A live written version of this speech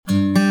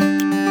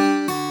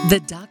The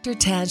Dr.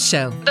 Taz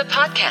Show, the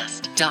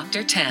podcast.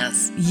 Dr.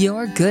 Taz,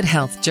 your good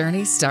health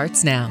journey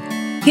starts now.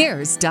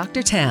 Here's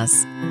Dr.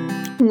 Taz.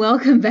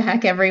 Welcome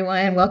back,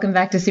 everyone. Welcome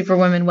back to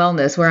Superwoman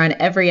Wellness, where on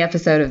every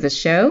episode of the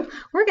show,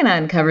 we're going to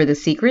uncover the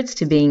secrets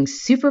to being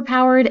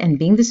superpowered and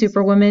being the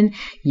superwoman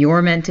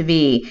you're meant to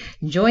be.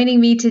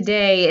 Joining me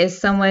today is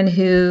someone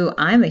who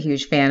I'm a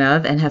huge fan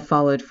of and have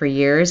followed for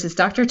years. It's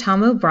Dr.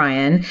 Tom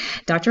O'Brien.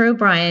 Dr.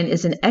 O'Brien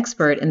is an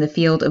expert in the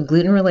field of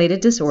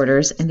gluten-related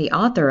disorders and the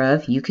author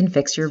of You Can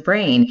Fix Your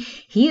Brain.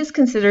 He is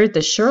considered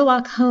the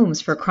Sherlock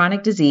Holmes for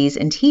chronic disease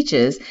and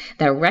teaches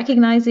that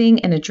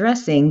recognizing and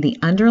addressing the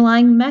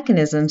underlying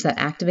mechanisms that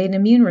activate an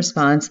immune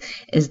response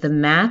is the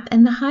map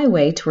and the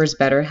highway towards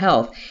better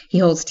health. He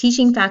holds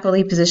teaching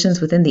faculty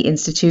positions within the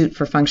Institute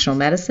for Functional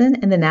Medicine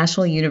and the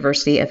National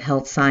University of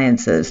Health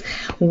Sciences.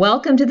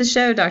 Welcome to the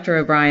show, Dr.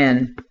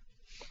 O'Brien.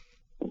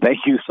 Thank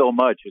you so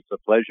much. It's a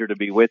pleasure to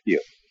be with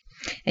you.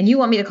 And you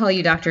want me to call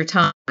you Dr.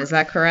 Tom, is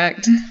that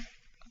correct?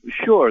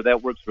 Sure,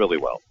 that works really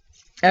well.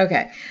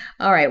 Okay.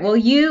 All right. Well,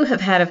 you have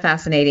had a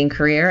fascinating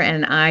career,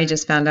 and I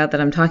just found out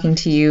that I'm talking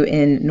to you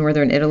in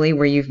northern Italy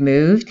where you've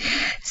moved.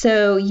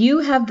 So you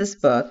have this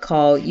book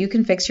called You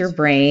Can Fix Your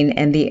Brain,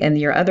 and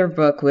your other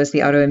book was The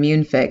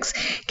Autoimmune Fix.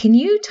 Can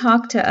you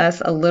talk to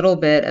us a little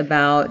bit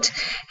about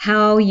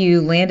how you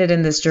landed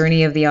in this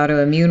journey of the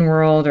autoimmune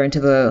world or into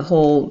the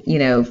whole,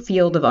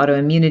 field of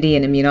autoimmunity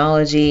and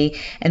immunology,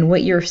 and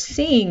what you're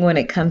seeing when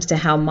it comes to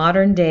how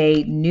modern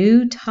day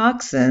new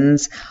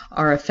toxins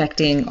are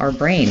affecting our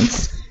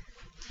brains?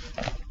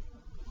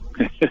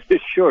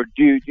 Sure.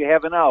 Do you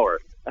have an hour?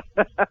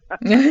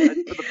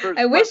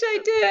 I wish I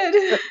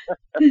did.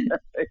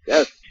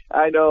 Yes,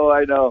 I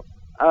know.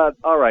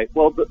 All right.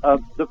 Well,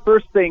 the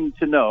first thing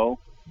to know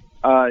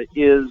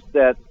is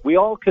that we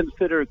all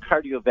consider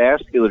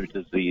cardiovascular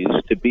disease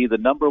to be the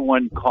number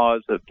one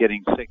cause of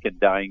getting sick and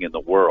dying in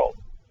the world.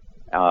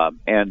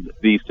 And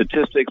the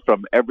statistics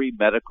from every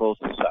medical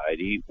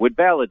society would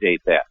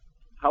validate that.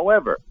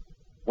 However,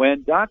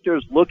 when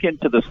doctors look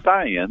into the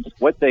science,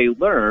 what they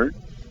learn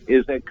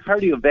is that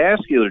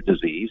cardiovascular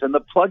disease and the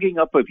plugging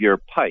up of your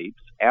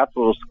pipes,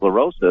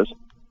 atherosclerosis,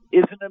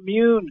 is an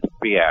immune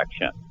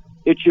reaction.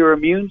 It's your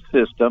immune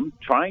system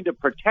trying to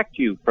protect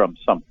you from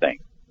something.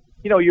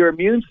 Your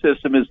immune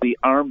system is the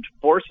armed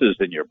forces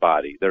in your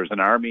body. There's an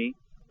Army,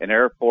 an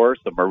Air Force,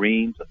 a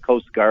Marines, a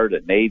Coast Guard,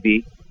 a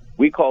Navy.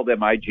 We call them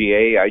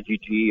IgA,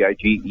 IgG,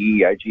 IgE,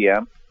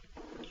 IgM.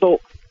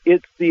 So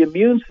it's the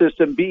immune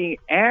system being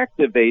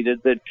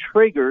activated that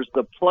triggers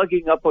the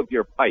plugging up of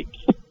your pipes.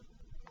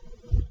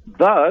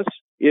 Thus,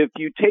 if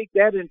you take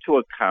that into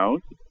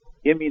account,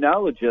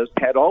 immunologists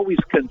had always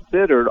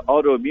considered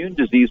autoimmune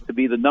disease to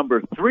be the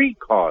number 3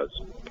 cause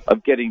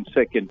of getting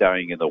sick and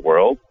dying in the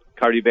world.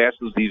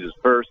 Cardiovascular disease is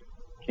first,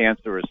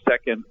 cancer is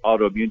second,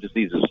 autoimmune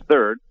disease is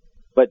third.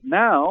 But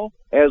now,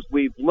 as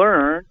we've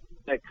learned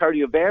that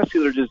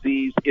cardiovascular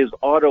disease is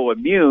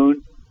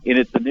autoimmune in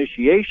its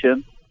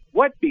initiation,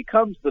 what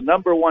becomes the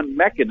number one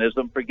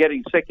mechanism for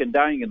getting sick and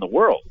dying in the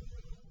world?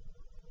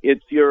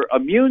 It's your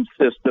immune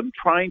system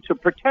trying to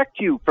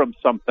protect you from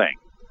something.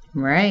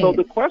 Right. So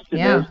the question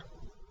is,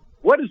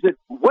 what is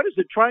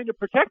it trying to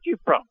protect you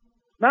from?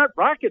 It's not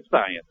rocket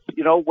science,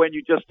 when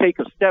you just take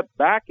a step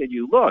back and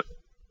you look.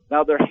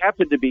 Now, there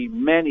happen to be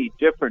many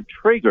different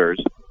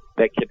triggers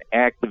that can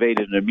activate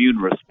an immune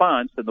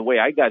response, and the way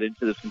I got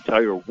into this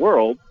entire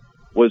world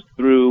was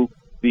through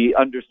the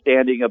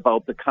understanding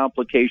about the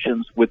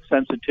complications with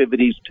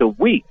sensitivities to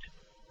wheat.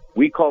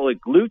 We call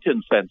it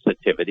gluten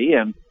sensitivity,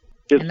 and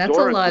that's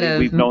a lot of,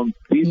 we've known.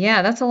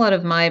 That's a lot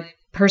of my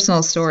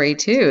personal story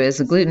too,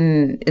 is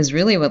gluten is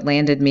really what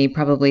landed me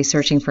probably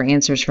searching for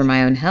answers for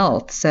my own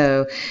health.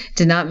 So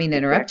did not mean to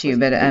interrupt you,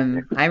 but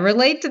I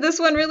relate to this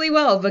one really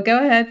well, but go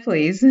ahead,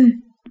 please.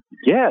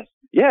 Yes.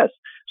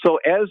 So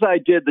as I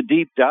did the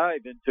deep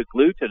dive into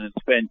gluten and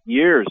spent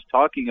years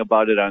talking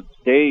about it on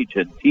stage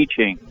and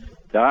teaching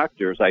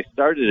doctors, I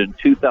started in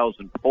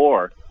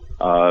 2004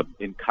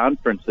 in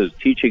conferences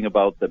teaching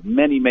about the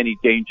many, many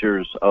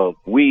dangers of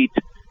wheat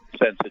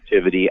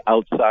sensitivity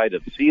outside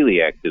of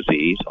celiac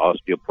disease,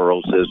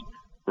 osteoporosis,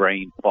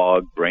 brain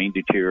fog, brain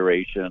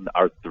deterioration,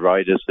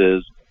 arthritis,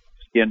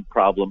 skin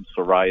problems,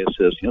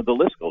 psoriasis, the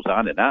list goes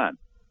on and on.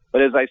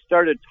 But as I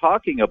started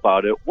talking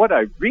about it, what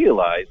I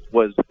realized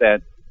was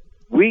that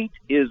wheat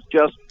is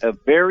just a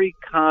very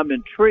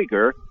common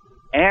trigger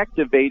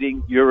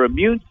activating your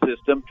immune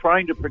system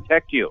trying to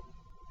protect you.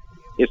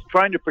 It's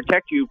trying to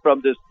protect you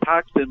from this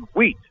toxin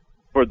wheat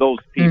for those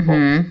people.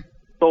 Mm-hmm.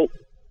 So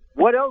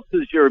what else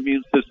is your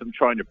immune system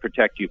trying to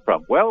protect you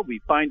from? Well,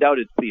 we find out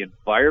it's the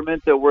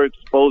environment that we're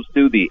exposed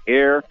to, the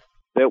air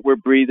that we're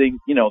breathing.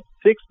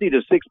 60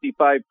 to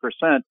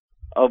 65%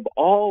 of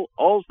all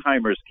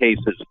Alzheimer's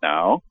cases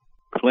now,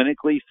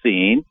 clinically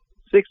seen,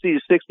 60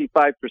 to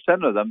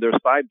 65% of them, there's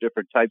 5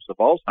 different types of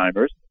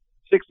Alzheimer's,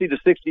 60 to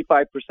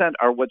 65%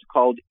 are what's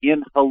called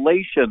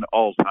inhalation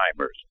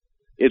Alzheimer's.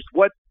 It's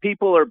what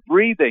people are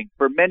breathing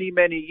for many,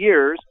 many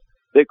years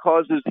that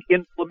causes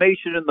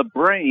inflammation in the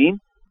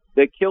brain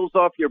that kills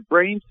off your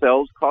brain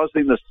cells,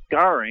 causing the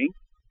scarring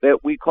that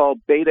we call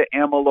beta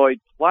amyloid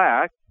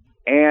plaque,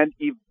 and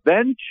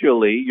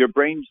eventually your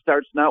brain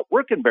starts not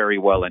working very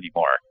well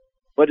anymore.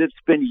 But it's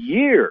been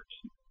years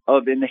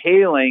of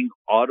inhaling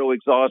auto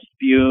exhaust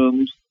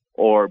fumes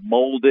or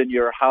mold in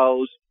your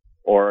house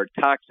or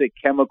toxic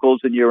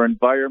chemicals in your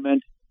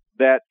environment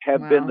that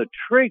have been the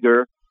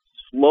trigger,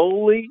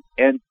 slowly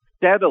and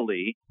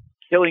steadily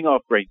killing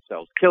off brain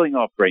cells, killing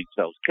off brain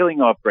cells,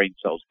 killing off brain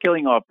cells,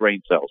 killing off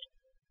brain cells.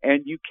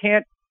 And you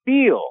can't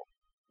feel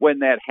when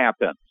that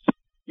happens.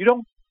 You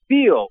don't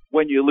feel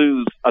when you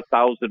lose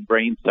 1,000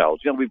 brain cells.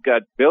 You know, we've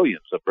got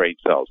billions of brain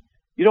cells.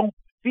 You don't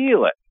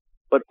feel it.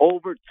 But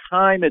over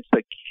time, it's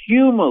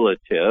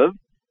accumulative,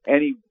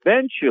 and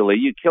eventually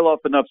you kill off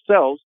enough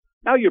cells.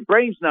 Now your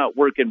brain's not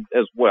working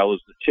as well as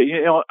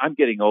I'm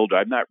getting older.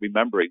 I'm not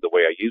remembering the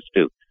way I used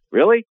to.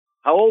 Really?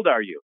 How old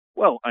are you?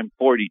 Well, I'm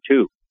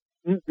 42.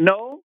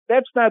 No,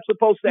 that's not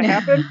supposed to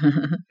happen.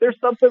 There's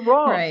something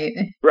wrong.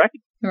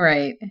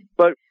 Right.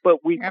 But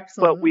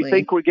we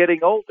think we're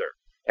getting older,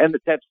 and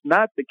that's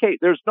not the case.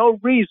 There's no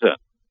reason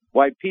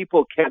why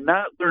people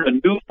cannot learn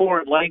a new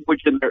foreign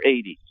language in their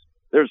 80s.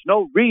 There's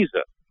no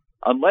reason,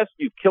 unless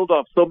you've killed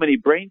off so many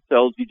brain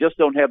cells, you just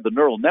don't have the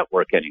neural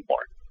network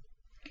anymore.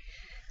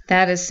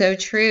 That is so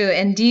true.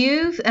 And do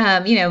you,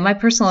 my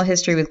personal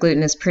history with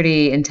gluten is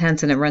pretty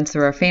intense and it runs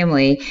through our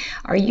family.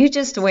 Are you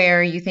just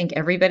aware you think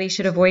everybody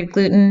should avoid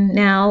gluten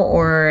now,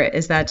 or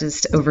is that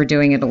just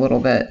overdoing it a little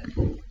bit?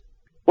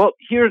 Well,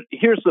 here's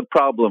the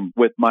problem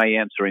with my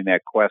answering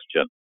that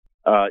question,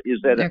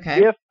 is that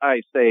if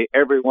I say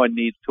everyone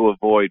needs to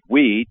avoid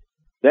wheat,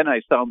 then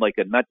I sound like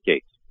a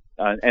nutcase.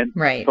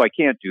 So I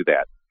can't do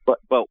that.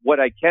 But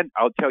what I can,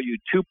 I'll tell you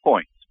 2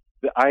 points.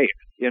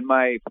 In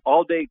my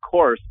all-day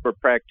course for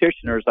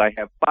practitioners, I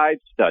have 5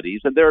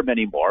 studies, and there are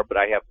many more, but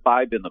I have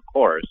 5 in the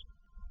course,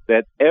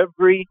 that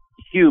every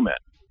human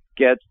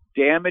gets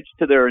damage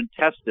to their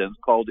intestines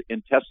called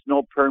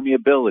intestinal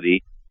permeability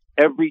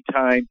every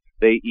time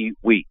they eat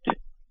wheat.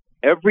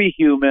 Every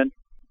human,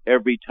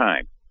 every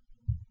time.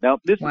 Now,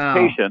 this is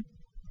patient.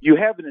 You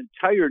have an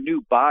entire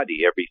new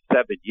body every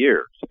 7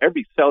 years.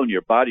 Every cell in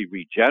your body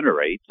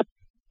regenerates.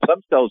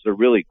 Some cells are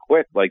really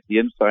quick, like the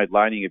inside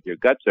lining of your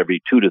guts,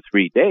 every 2 to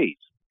 3 days.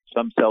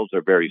 Some cells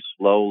are very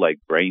slow, like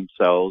brain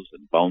cells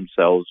and bone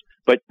cells,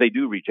 but they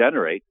do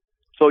regenerate.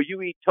 So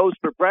you eat toast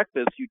for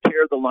breakfast, you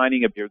tear the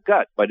lining of your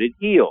gut, but it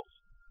heals.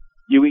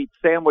 You eat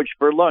sandwich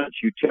for lunch,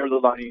 you tear the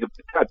lining of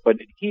the gut, but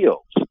it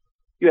heals.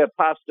 You have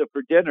pasta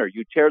for dinner,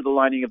 you tear the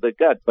lining of the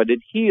gut, but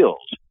it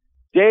heals.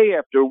 Day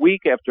after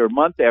week, after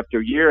month,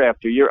 after year,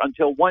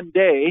 until one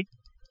day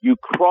you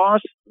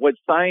cross what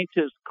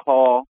scientists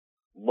call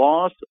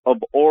loss of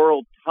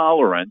oral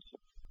tolerance,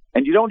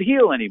 and you don't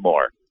heal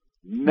anymore.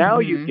 Now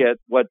you get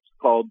what's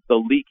called the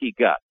leaky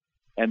gut,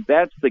 and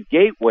that's the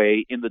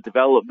gateway in the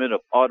development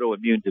of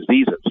autoimmune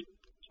diseases.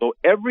 So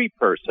every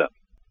person,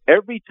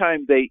 every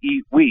time they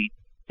eat wheat,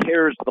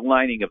 tears the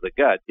lining of the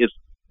gut. It's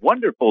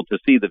wonderful to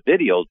see the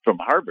videos from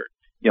Harvard.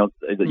 You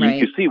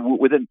see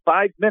within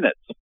 5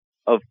 minutes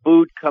of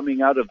food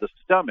coming out of the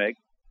stomach,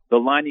 the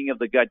lining of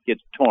the gut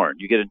gets torn.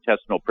 You get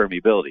intestinal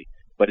permeability,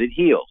 but it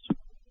heals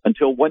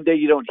until one day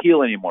you don't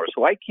heal anymore.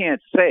 So I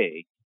can't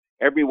say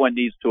everyone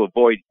needs to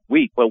avoid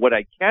wheat, but what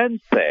I can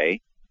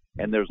say,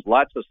 and there's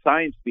lots of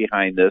science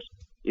behind this,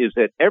 is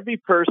that every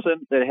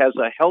person that has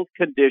a health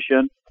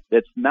condition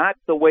that's not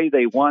the way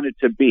they want it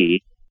to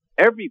be,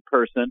 every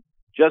person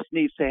just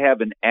needs to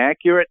have an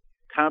accurate,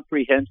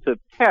 comprehensive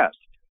test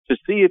to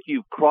see if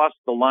you've crossed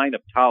the line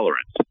of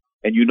tolerance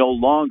and you no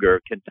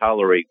longer can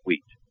tolerate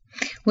wheat.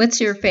 What's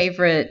your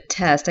favorite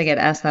test? I get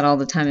asked that all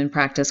the time in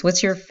practice.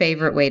 What's your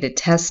favorite way to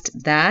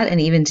test that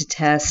and even to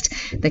test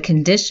the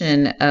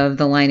condition of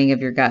the lining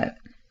of your gut?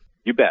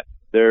 You bet.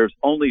 There's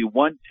only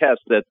one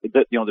test that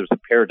there's a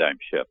paradigm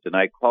shift, and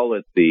I call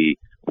it the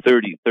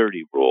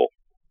 30-30 rule.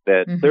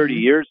 That 30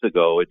 years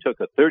ago, it took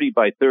a 30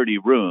 by 30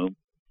 room,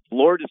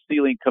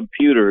 floor-to-ceiling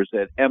computers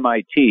at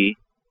MIT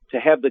to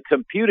have the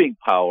computing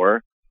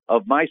power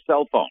of my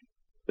cell phone.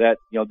 That,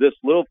 this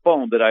little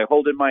phone that I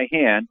hold in my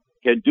hand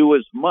can do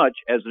as much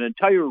as an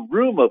entire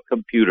room of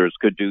computers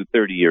could do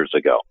 30 years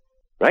ago,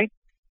 right?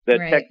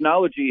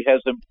 Technology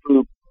has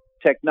improved.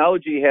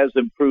 Technology has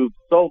improved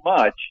so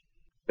much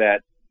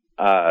that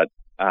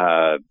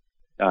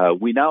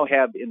we now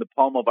have in the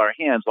palm of our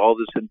hands all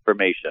this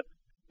information.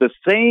 The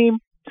same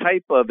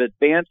type of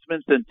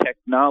advancements in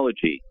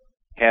technology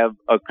have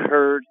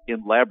occurred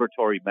in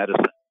laboratory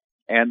medicine.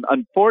 And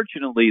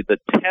unfortunately, the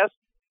tests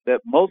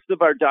that most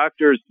of our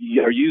doctors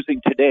are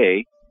using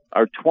today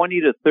are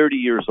 20 to 30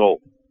 years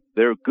old.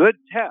 They're good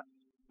tests,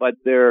 but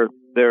they're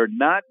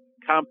not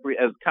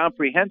as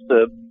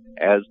comprehensive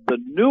as the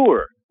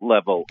newer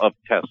level of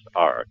tests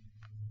are.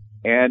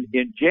 And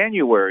in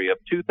January of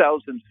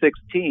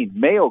 2016,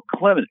 Mayo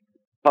Clinic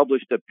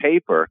published a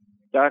paper.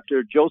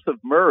 Dr. Joseph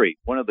Murray,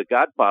 one of the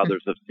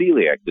godfathers of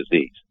celiac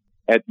disease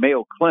at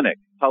Mayo Clinic,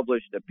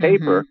 published a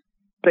paper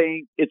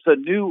saying it's a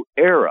new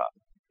era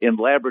in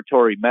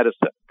laboratory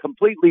medicine,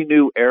 completely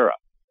new era.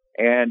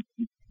 And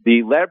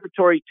The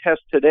laboratory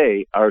tests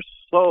today are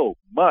so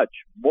much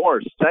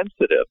more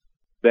sensitive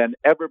than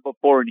ever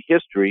before in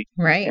history,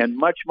 Right. and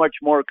much, much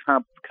more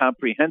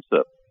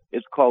comprehensive.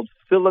 It's called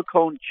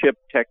silicone chip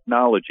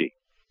technology,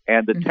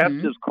 and the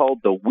test is called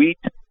the Wheat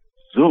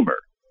Zoomer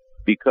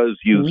because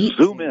you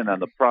zoom in on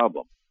the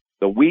problem.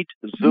 The Wheat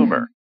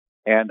Zoomer.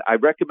 And I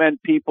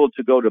recommend people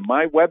to go to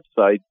my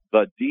website,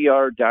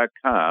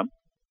 thedr.com,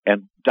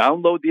 and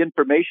download the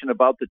information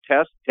about the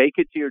test, take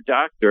it to your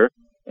doctor,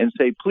 and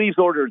say, please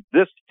order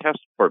this test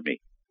for me.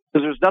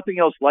 Because there's nothing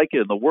else like it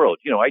in the world.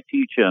 You know, I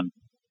teach in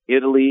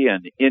Italy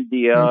and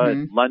India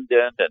and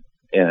London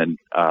and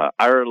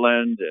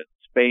Ireland and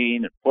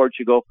Spain and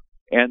Portugal,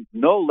 and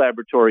no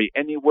laboratory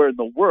anywhere in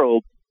the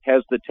world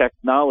has the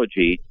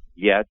technology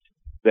yet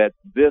that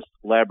this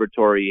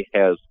laboratory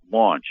has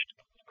launched.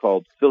 It's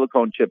called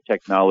silicone chip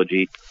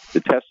technology.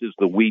 The test is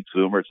the Wheat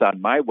Zoomer. It's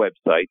on my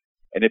website.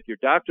 And if your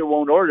doctor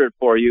won't order it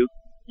for you,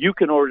 you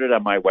can order it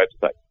on my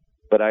website.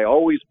 But I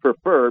always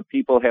prefer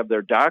people have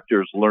their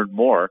doctors learn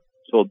more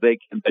so they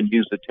can then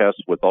use the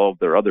test with all of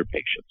their other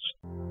patients.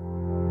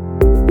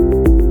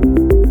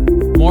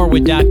 More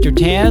with Dr.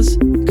 Taz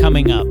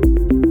coming up.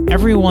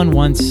 Everyone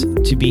wants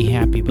to be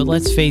happy, but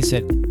let's face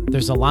it,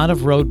 there's a lot of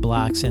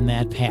roadblocks in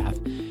that path.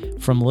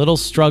 From little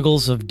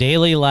struggles of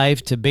daily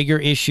life to bigger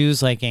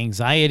issues like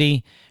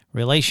anxiety,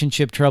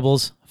 relationship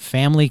troubles,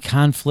 family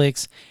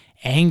conflicts,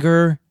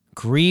 anger,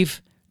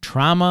 grief,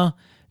 trauma,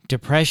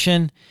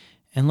 depression,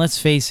 and let's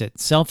face it,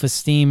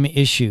 self-esteem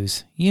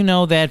issues. You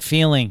know that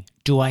feeling.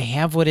 Do I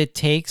have what it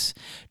takes?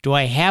 Do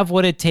I have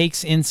what it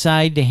takes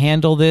inside to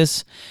handle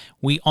this?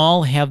 We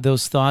all have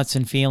those thoughts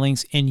and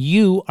feelings, and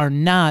you are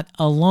not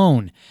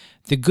alone.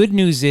 The good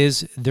news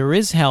is there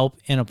is help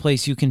and a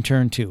place you can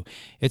turn to.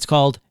 It's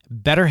called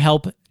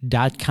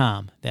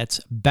BetterHelp.com.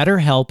 That's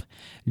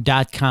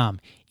BetterHelp.com.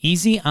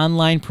 Easy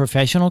online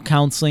professional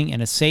counseling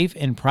in a safe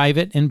and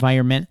private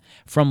environment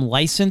from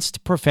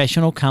licensed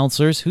professional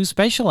counselors who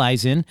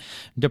specialize in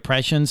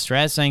depression,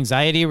 stress,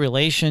 anxiety,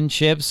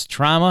 relationships,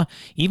 trauma,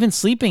 even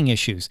sleeping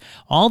issues.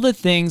 All the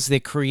things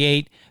that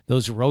create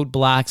those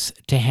roadblocks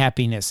to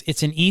happiness.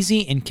 It's an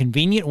easy and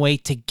convenient way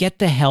to get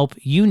the help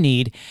you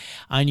need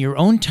on your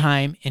own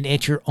time and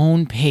at your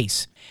own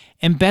pace.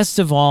 And best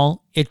of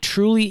all, it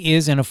truly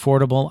is an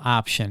affordable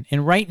option.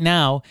 And right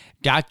now,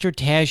 Dr.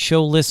 Taz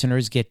Show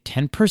listeners get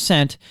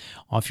 10%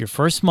 off your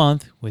first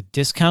month with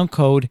discount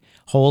code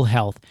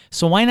WHOLEHEALTH.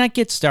 So why not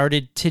get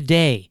started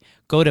today?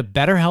 Go to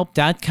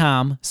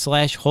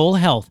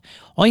BetterHelp.com/WHOLEHEALTH.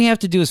 All you have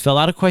to do is fill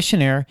out a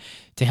questionnaire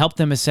to help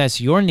them assess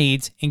your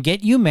needs and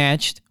get you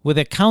matched with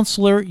a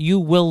counselor you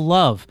will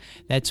love.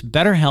 That's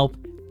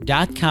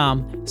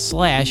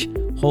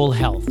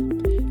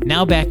BetterHelp.com/WHOLEHEALTH.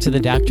 Now back to the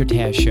Dr.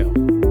 Taz Show.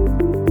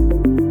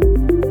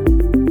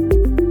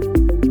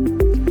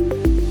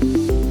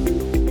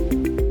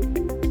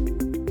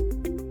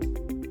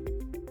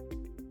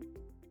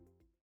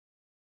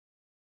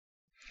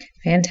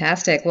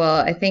 Fantastic. Well,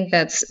 I think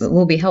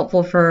will be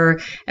helpful for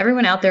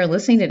everyone out there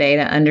listening today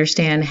to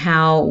understand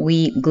how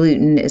wheat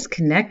gluten is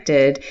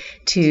connected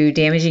to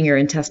damaging your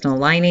intestinal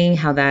lining,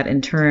 how that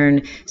in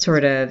turn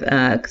sort of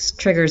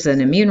triggers an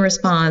immune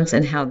response,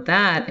 and how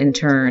that in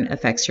turn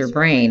affects your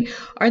brain.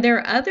 Are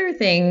there other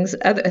things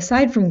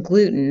aside from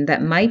gluten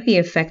that might be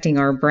affecting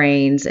our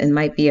brains and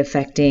might be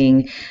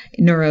affecting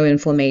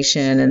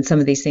neuroinflammation and some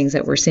of these things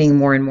that we're seeing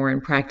more and more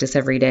in practice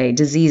every day?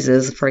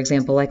 Diseases, for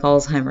example, like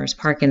Alzheimer's,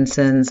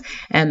 Parkinson's,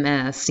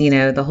 MS,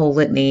 the whole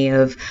litany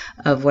of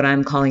what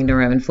I'm calling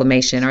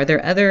neuroinflammation. Are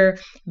there other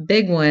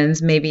big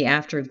ones, maybe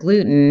after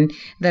gluten,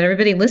 that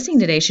everybody listening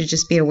today should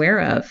just be aware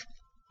of?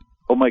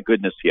 Oh, my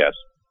goodness, yes.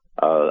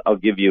 I'll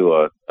give you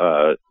a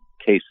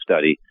case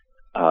study.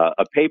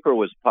 A paper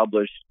was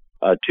published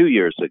 2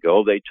 years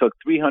ago. They took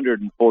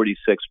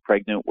 346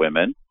 pregnant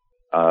women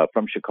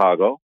from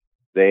Chicago.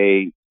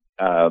 They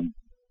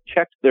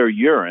checked their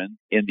urine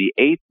in the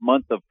 8th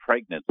month of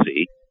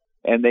pregnancy,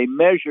 and they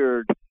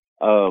measured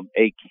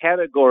a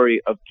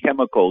category of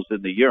chemicals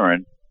in the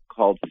urine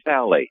called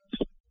phthalates.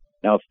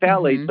 Now,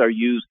 phthalates are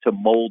used to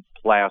mold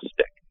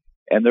plastic,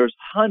 and there's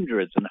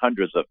hundreds and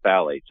hundreds of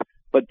phthalates,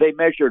 but they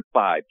measured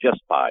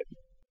just five.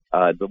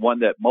 The one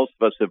that most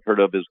of us have heard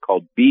of is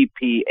called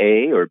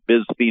BPA, or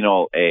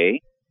bisphenol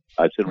A.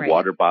 It's in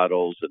water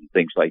bottles and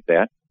things like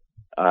that.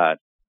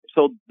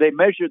 So they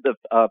measured the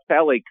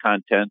phthalate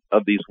content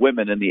of these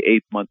women in the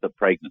 8th month of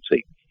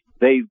pregnancy.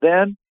 They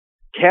then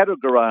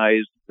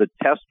categorized the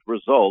test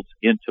results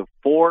into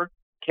 4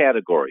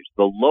 categories: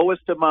 the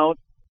lowest amount,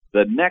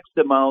 the next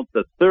amount,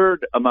 the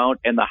third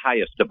amount, and the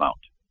highest amount.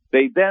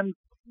 They then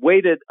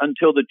waited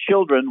until the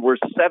children were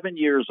 7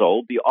 years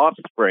old, the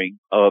offspring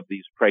of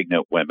these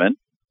pregnant women.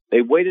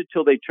 They waited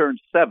till they turned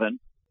 7.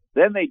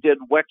 Then they did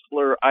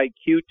Wechsler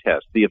IQ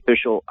test, the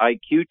official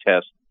IQ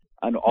test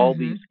on all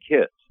these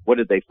kids. What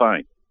did they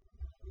find?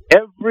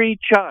 Every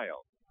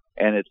child,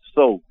 and it's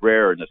so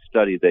rare in a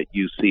study that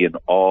you see in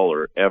all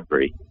or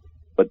every,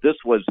 but this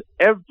was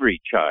every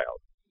child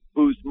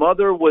whose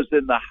mother was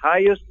in the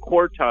highest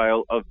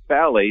quartile of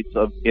phthalates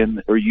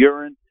in her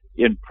urine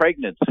in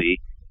pregnancy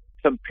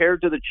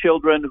compared to the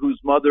children whose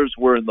mothers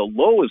were in the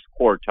lowest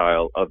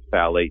quartile of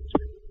phthalates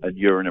and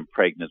urine and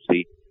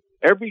pregnancy,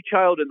 every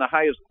child in the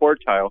highest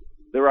quartile,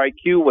 their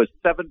IQ was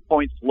 7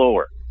 points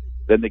lower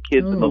than the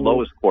kids in the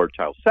lowest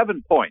quartile.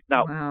 7 points.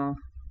 Now,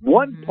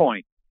 1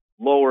 point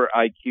lower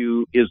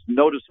IQ is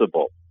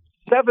noticeable.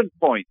 7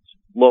 points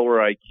lower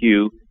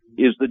IQ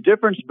is the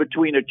difference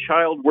between a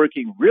child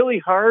working really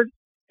hard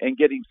and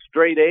getting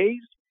straight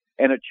A's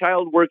and a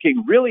child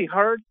working really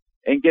hard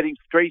and getting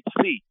straight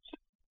C's.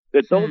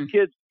 That those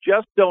kids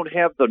just don't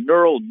have the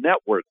neural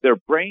network. Their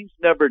brains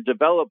never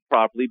develop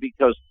properly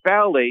because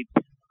phthalates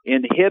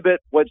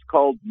inhibit what's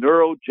called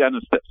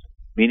neurogenesis,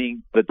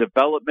 meaning the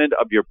development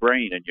of your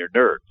brain and your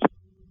nerves.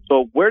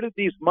 So where did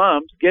these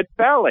moms get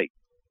phthalates?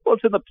 Well,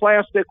 it's in the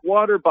plastic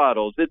water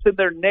bottles. It's in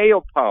their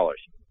nail polish.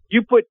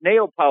 You put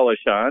nail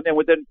polish on, and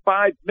within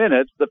 5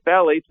 minutes, the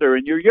phthalates are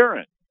in your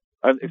urine.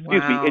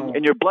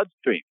 In your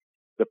bloodstream.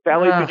 The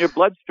phthalates in your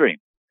bloodstream.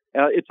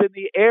 It's in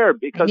the air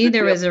because I knew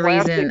there was a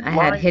reason I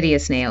had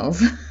hideous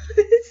nails.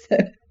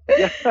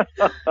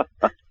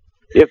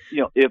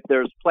 If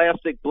there's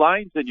plastic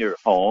blinds in your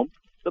home,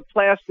 the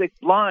plastic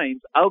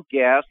blinds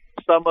outgas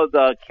some of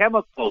the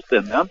chemicals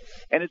in them,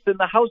 and it's in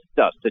the house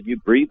dust, and you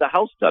breathe the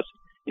house dust.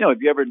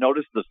 Have you ever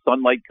noticed the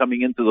sunlight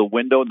coming into the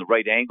window in the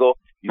right angle?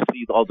 You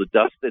see all the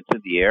dust that's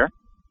in the air?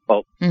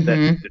 Well,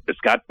 it's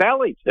got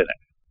phthalates in it.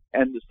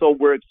 And so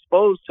we're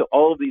exposed to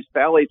all of these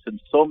phthalates in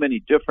so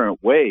many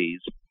different ways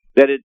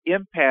that it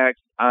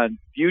impacts on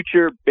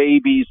future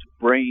babies'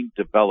 brain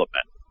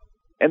development.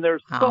 And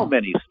there's so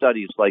many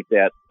studies like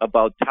that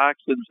about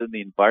toxins in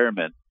the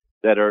environment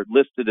that are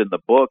listed in the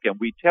book. And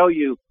we tell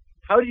you,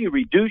 how do you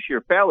reduce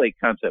your phthalate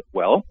content?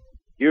 Well,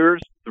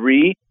 here's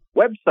 3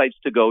 websites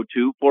to go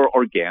to for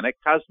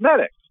organic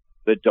cosmetics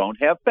that don't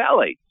have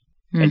phthalates.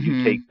 And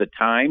you take the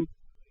time,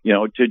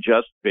 to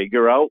just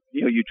figure out,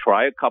 you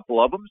try a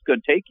couple of them. It's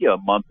going to take you a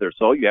month or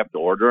so. You have to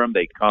order them.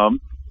 They come.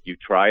 You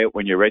try it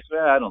when you're ready.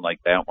 I don't like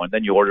that one.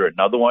 Then you order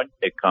another one.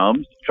 It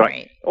comes.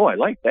 Try. Oh, I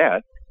like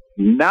that.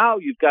 Now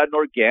you've got an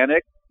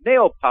organic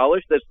nail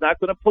polish that's not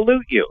going to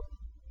pollute you.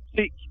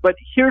 See, but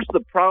here's the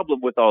problem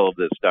with all of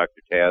this,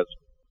 Dr. Taz.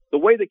 The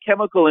way the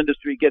chemical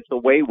industry gets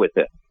away with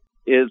it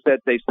is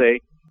that they say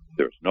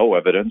there's no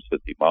evidence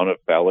that the amount of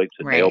phthalates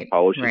in nail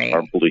polish is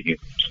harmful to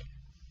humans.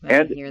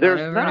 And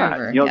there's not.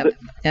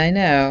 I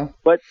know.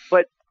 But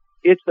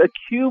it's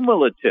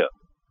accumulative.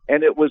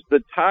 And it was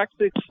the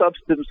Toxic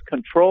Substance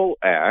Control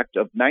Act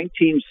of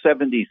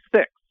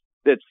 1976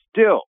 that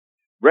still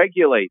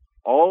regulates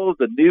all of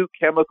the new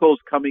chemicals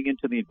coming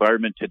into the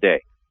environment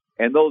today.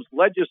 And those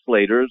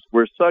legislators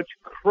were such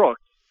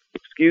crooks,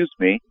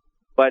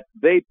 but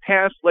they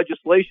passed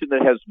legislation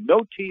that has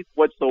no teeth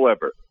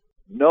whatsoever.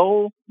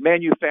 No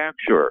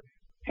manufacturer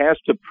has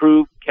to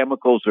prove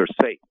chemicals are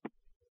safe.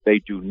 They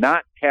do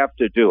not have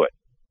to do it.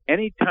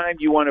 Anytime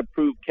you want to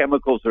prove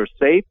chemicals are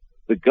safe,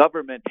 the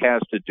government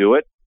has to do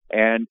it.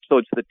 And so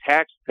it's the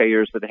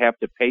taxpayers that have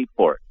to pay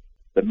for it.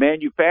 The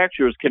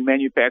manufacturers can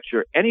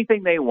manufacture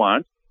anything they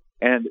want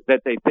and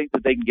that they think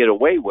that they can get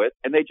away with,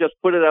 and they just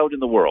put it out in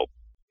the world.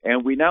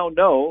 And we now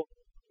know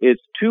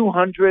it's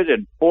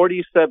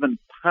 247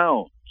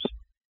 pounds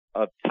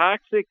of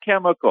toxic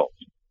chemicals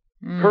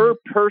per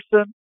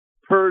person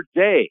per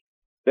day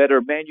that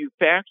are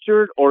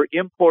manufactured or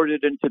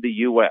imported into the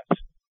U.S.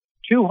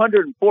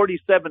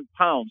 247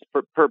 pounds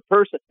per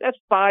person. That's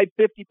 5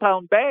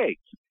 50-pound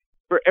bags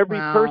for every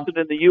person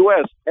in the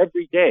U.S.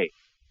 every day.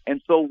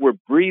 And so we're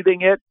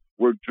breathing it,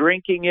 we're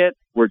drinking it,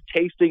 we're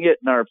tasting it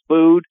in our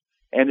food,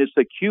 and it's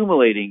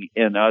accumulating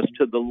in us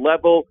to the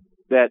level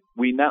that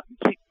we not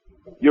see.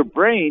 Your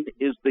brain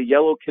is the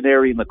yellow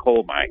canary in the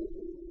coal mine.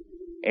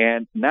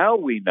 And now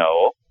we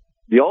know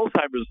the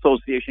Alzheimer's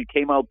Association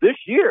came out this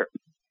year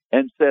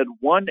and said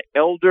 1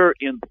 elder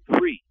in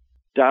 3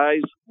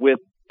 dies with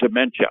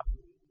dementia.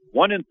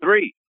 1 in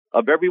 3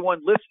 of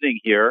everyone listening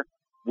here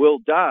will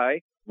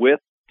die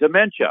with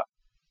dementia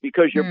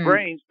because your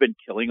brain's been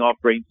killing off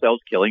brain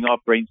cells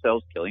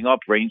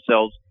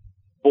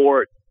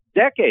for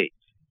decades.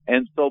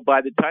 And so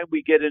by the time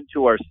we get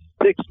into our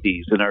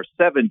 60s and our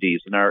 70s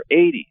and our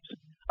 80s,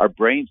 our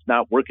brain's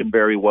not working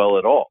very well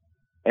at all.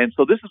 And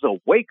so this is a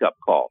wake-up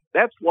call.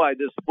 That's why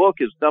this book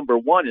is number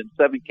 1 in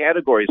 7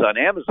 categories on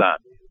Amazon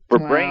for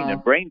brain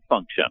and brain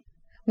function.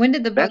 When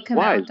did the book come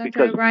out,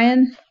 Dr.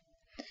 O'Brien?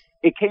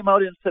 It came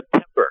out in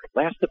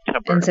last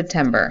September. In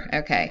September,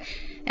 okay.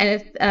 And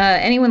if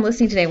anyone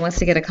listening today wants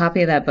to get a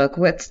copy of that book,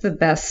 what's the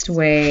best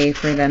way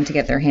for them to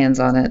get their hands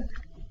on it?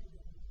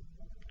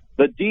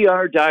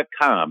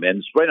 TheDR.com, and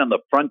it's right on the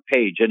front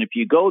page. And if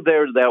you go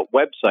there to that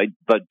website,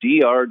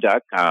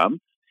 TheDR.com,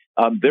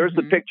 there's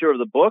the picture of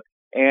the book,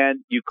 and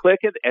you click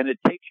it, and it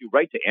takes you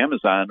right to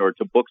Amazon or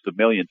to Books A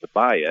Million to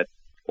buy it,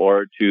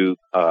 or to,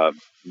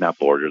 not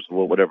Borders,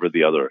 whatever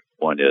the other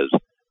one is.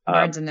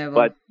 Barnes & Noble.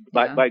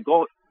 But by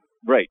going,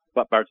 right,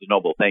 Barnes &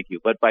 Noble, thank you.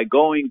 But by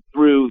going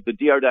through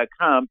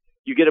TheDR.com,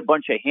 you get a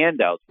bunch of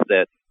handouts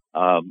that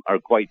are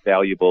quite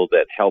valuable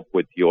that help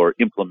with your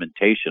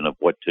implementation of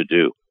what to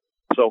do.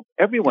 So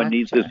everyone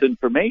needs this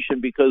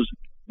information because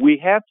we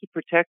have to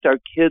protect our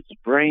kids'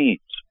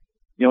 brains.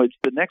 It's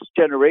the next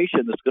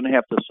generation that's going to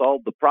have to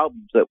solve the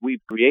problems that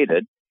we've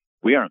created.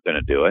 We aren't going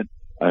to do it.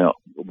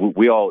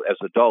 We all, as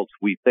adults,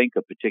 we think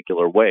a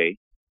particular way,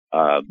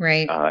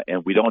 right?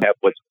 And we don't have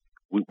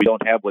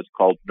what's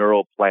called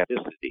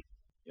neuroplasticity.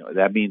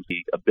 That means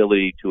the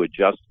ability to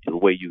adjust to the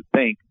way you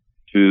think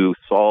to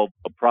solve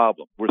a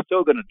problem. We're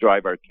still going to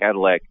drive our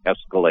Cadillac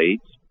Escalades.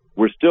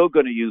 We're still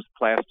going to use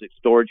plastic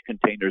storage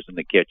containers in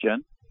the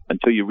kitchen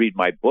until you read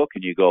my book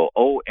and you go,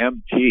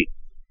 OMG,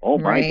 oh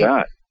my right.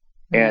 God.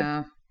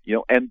 And,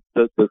 and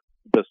the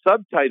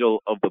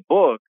subtitle of the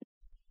book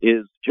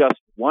is just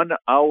 1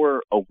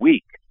 hour a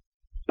week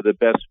for the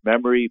best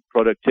memory,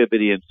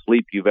 productivity, and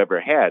sleep you've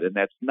ever had. And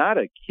that's not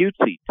a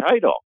cutesy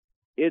title.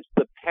 It's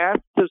the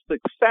path to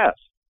success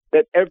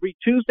that every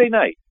Tuesday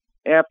night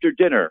after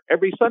dinner,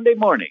 every Sunday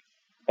morning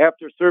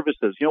after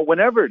services,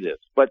 whenever it is,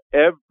 but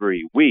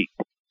every week,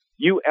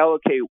 you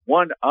allocate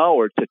 1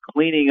 hour to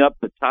cleaning up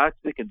the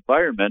toxic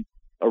environment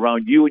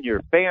around you and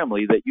your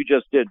family that you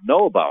just didn't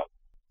know about.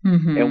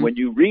 Mm-hmm. And when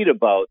you read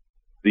about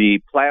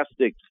the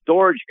plastic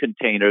storage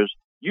containers,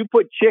 you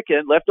put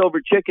leftover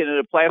chicken in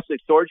a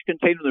plastic storage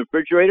container in the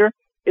refrigerator,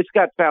 it's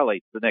got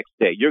phthalates the next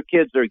day. Your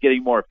kids are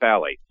getting more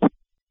phthalates.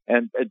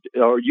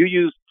 Or you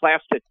use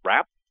plastic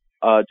wrap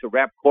to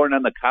wrap corn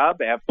on the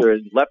cob after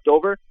it's left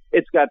over,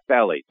 it's got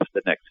phthalates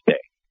the next day.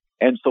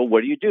 And so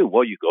what do?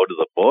 Well, you go to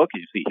the book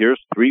and you see, here's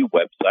 3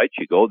 websites.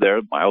 You go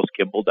there,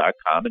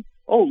 mileskimball.com, and,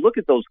 oh, look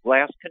at those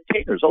glass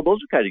containers. Oh,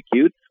 those are kind of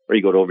cute. Or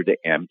you go over to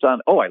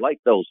Amazon. Oh, I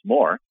like those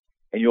more.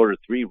 And you order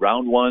 3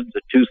 round ones,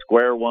 2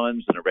 square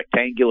ones, and a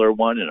rectangular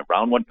one, and a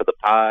round one for the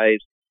pies,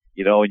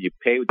 and you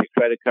pay with your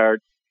credit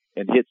card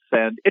and hit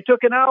send. It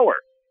took an hour,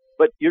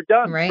 but you're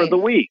done for the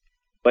week.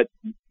 But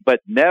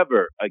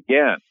never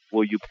again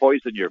will you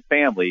poison your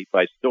family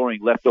by storing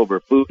leftover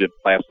food in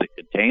plastic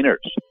containers.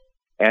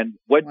 And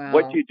what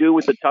do you do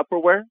with the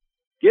Tupperware?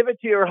 Give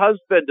it to your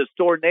husband to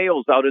store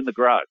nails out in the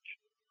garage.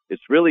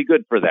 It's really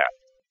good for that,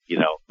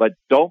 but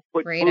don't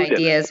put great food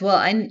ideas. in it. Well,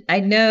 I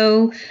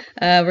know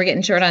we're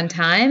getting short on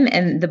time,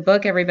 and the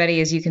book, everybody,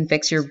 is You Can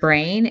Fix Your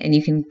Brain, and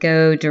you can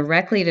go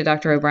directly to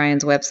Dr.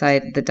 O'Brien's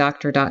website,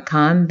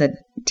 thedoctor.com, the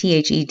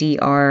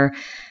THEDR.com,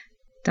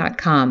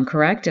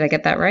 correct? Did I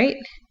get that right?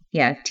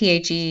 Yeah,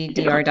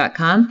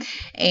 THEDR.com.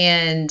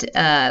 And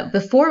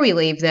before we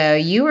leave, though,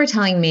 you were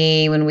telling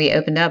me when we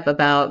opened up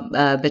about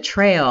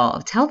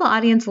betrayal. Tell the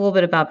audience a little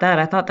bit about that.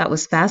 I thought that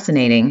was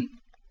fascinating.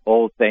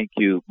 Oh, thank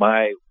you.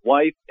 My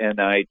wife and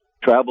I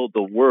traveled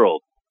the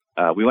world.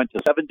 We went to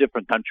 7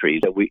 different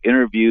countries. We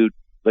interviewed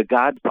the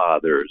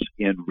godfathers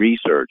in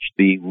research,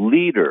 the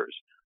leaders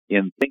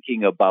in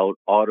thinking about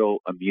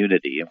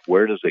autoimmunity and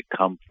where does it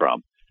come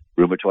from?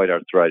 Rheumatoid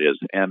arthritis,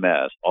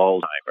 MS,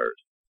 Alzheimer's,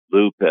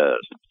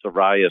 lupus,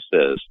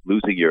 psoriasis,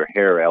 losing your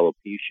hair,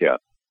 alopecia. I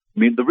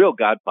mean, the real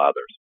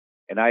godfathers.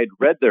 And I had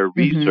read their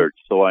research,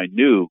 so I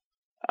knew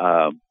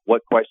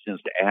what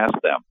questions to ask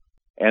them.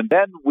 And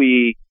then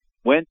we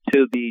went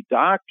to the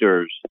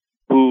doctors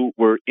who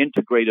were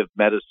integrative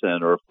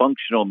medicine or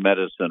functional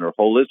medicine or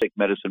holistic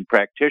medicine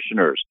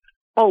practitioners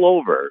all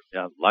over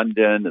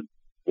London and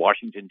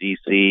Washington,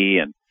 D.C.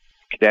 and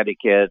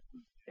Connecticut.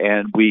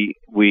 And we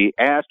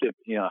asked if,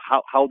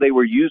 how they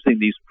were using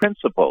these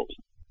principles.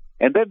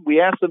 And then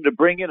we asked them to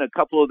bring in a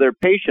couple of their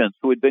patients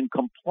who had been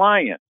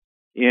compliant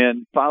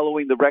in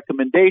following the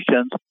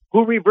recommendations,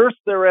 who reversed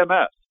their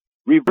MS,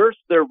 reversed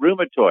their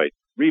rheumatoid,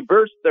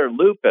 reversed their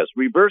lupus,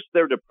 reversed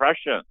their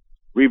depression,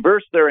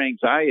 reversed their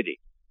anxiety.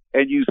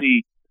 And you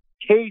see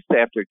case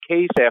after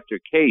case after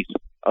case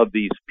of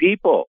these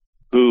people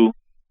who,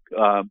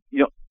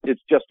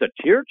 it's just a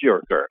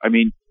tearjerker. I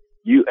mean,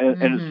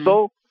 and it's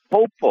so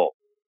hopeful.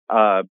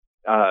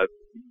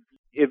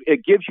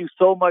 It gives you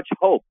so much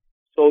hope.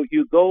 So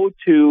you go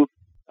to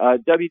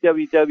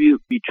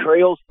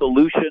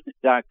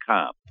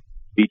www.betrayalsolution.com,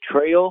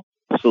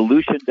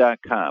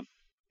 betrayalsolution.com,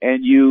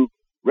 and you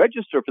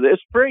register for this.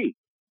 It's free.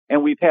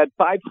 And we've had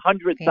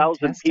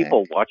 500,000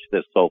 people watch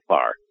this so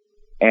far.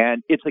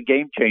 And it's a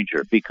game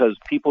changer because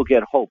people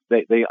get hope.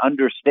 They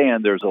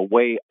understand there's a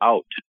way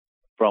out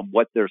from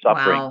what they're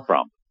suffering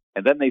from.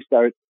 And then they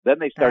start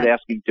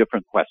asking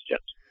different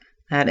questions.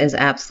 That is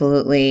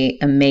absolutely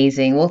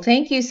amazing. Well,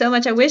 thank you so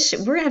much. I wish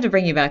we're going to have to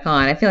bring you back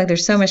on. I feel like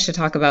there's so much to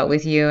talk about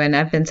with you, and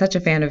I've been such a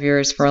fan of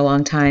yours for a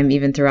long time,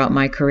 even throughout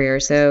my career.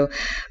 So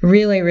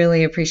really,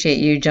 really appreciate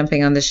you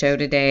jumping on the show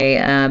today.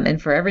 And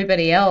for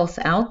everybody else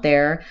out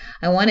there,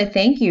 I want to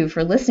thank you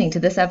for listening to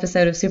this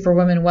episode of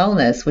Superwoman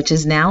Wellness, which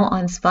is now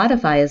on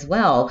Spotify as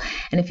well.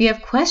 And if you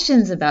have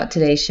questions about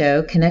today's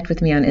show, connect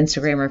with me on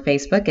Instagram or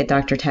Facebook at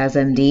Dr. Taz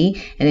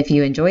MD. And if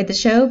you enjoyed the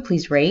show,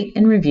 please rate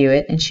and review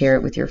it and share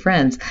it with your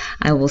friends.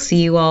 I will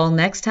see you all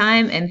next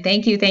time. And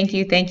thank you,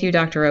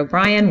 Dr.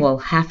 O'Brien. We'll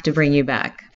have to bring you back.